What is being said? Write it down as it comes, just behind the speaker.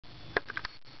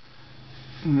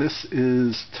This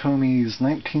is Tomy's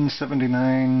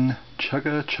 1979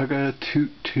 Chugga Chugga Toot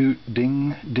Toot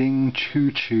Ding Ding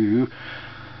Choo Choo.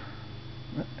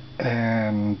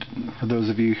 And for those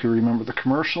of you who remember the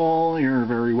commercial, you're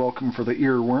very welcome for the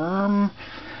earworm.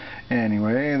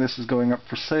 Anyway, this is going up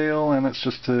for sale, and it's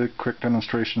just a quick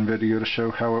demonstration video to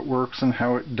show how it works and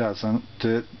how it doesn't.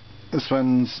 This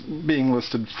one's being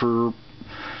listed for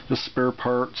just spare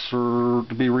parts or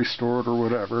to be restored or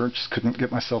whatever. Just couldn't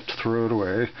get myself to throw it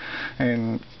away.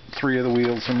 And 3 of the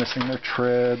wheels are missing their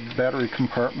tread. Battery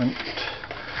compartment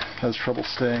has trouble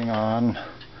staying on.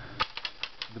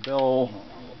 The bell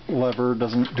lever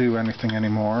doesn't do anything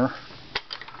anymore.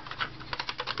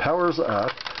 Power's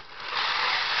up,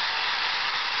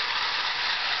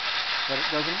 but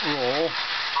it doesn't roll.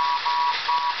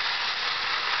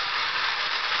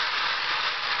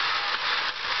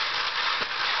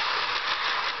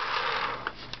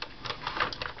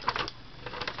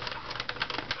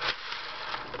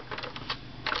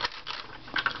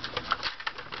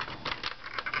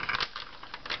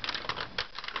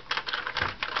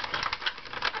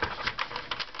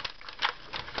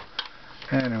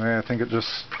 Anyway, I think it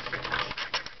just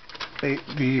ate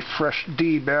the fresh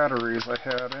D batteries I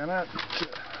had in it.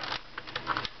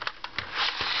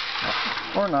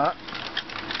 Or not.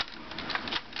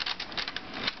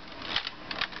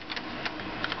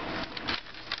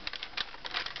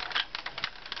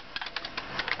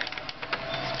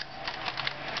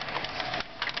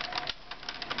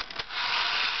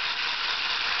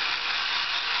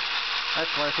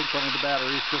 Actually, I think one of the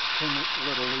batteries just came a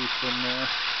little loose in there.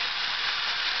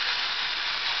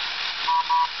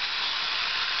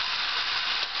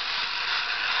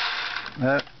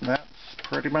 That's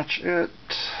pretty much it.